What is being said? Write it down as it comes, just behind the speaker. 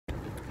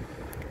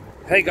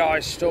Hey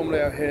guys,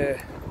 StormLeo here.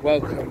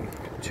 Welcome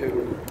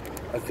to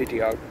a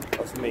video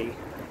of me.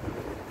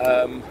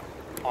 I'm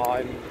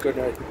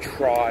gonna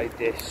try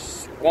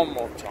this one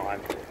more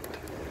time.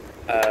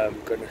 I'm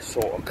gonna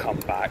sort of come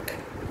back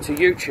to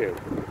YouTube.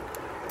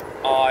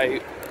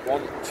 I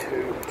want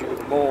to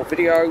do more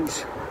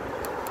videos,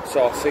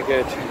 so I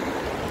figured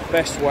the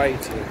best way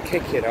to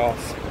kick it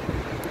off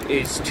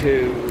is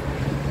to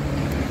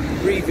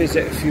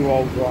revisit a few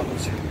old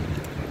ones.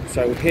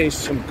 So here's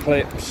some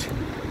clips.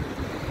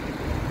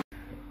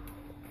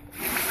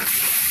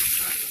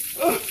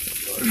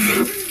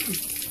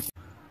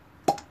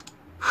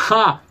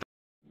 Ha!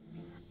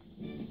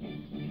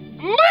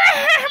 Do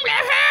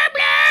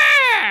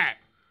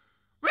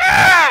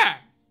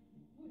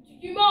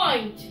you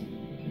mind?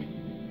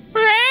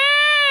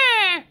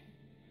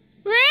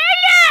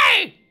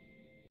 Really?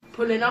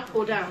 Pulling up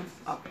or down?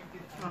 Up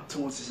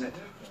towards his head.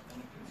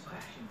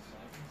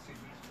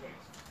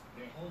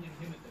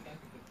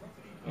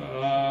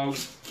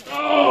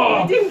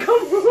 It didn't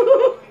come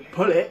through.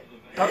 Pull it.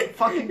 Don't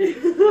fucking.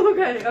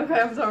 Okay,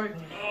 I'm sorry.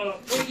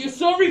 What are you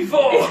sorry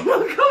for? It's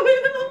not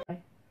coming out.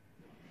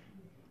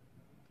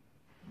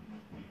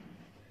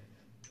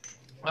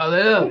 Oh,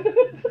 there.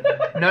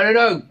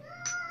 No.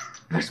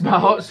 That's my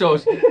hot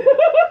sauce.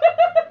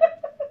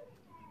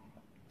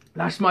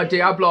 That's my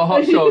Diablo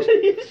hot sauce. Are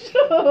you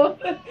sure?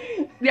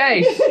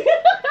 Yes.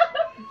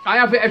 I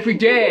have it every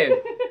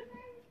day.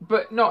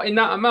 But not in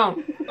that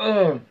amount.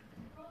 Ugh.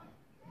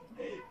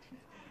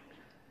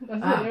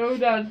 That's it, you're all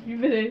done. You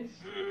finished.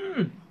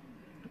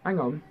 Hang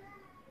on.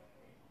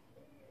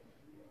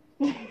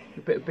 A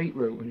bit of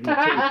beetroot in your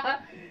tea.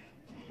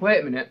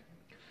 Wait a minute.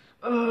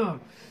 Ugh.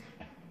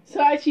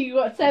 So actually you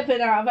got 7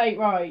 out of 8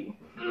 right.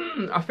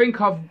 I think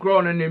I've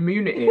grown an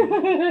immunity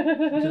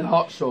to the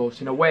hot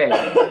sauce in a way,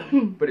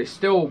 but it's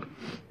still.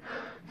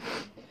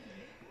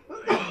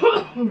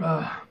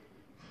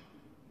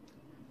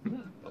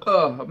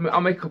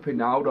 I'll make up in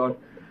now. Hold on.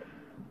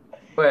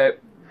 Wait.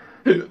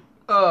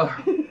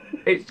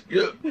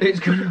 It's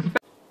gonna.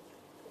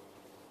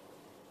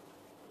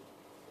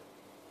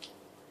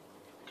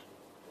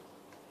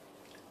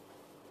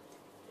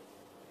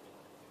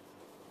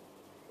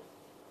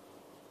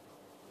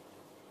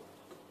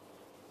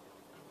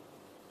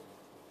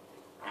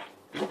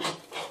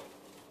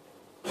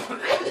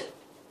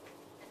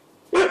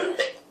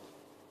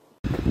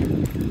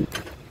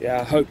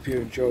 Yeah, I hope you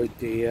enjoyed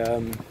the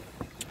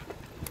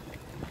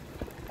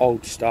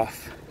old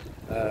stuff.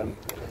 I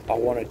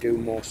want to do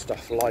more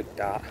stuff like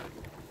that,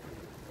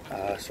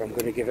 so I'm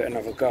going to give it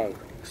another go.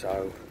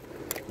 So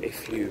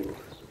if you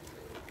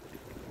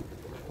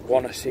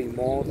want to see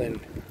more, then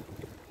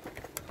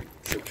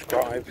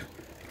subscribe,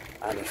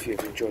 and if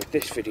you've enjoyed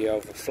this video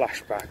of a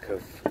flashback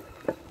of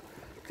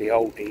the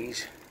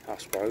oldies, I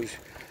suppose,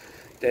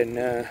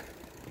 then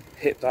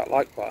hit that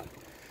like button.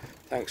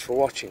 Thanks for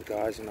watching,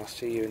 guys, and I'll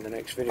see you in the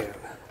next video.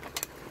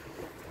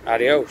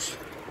 Adios.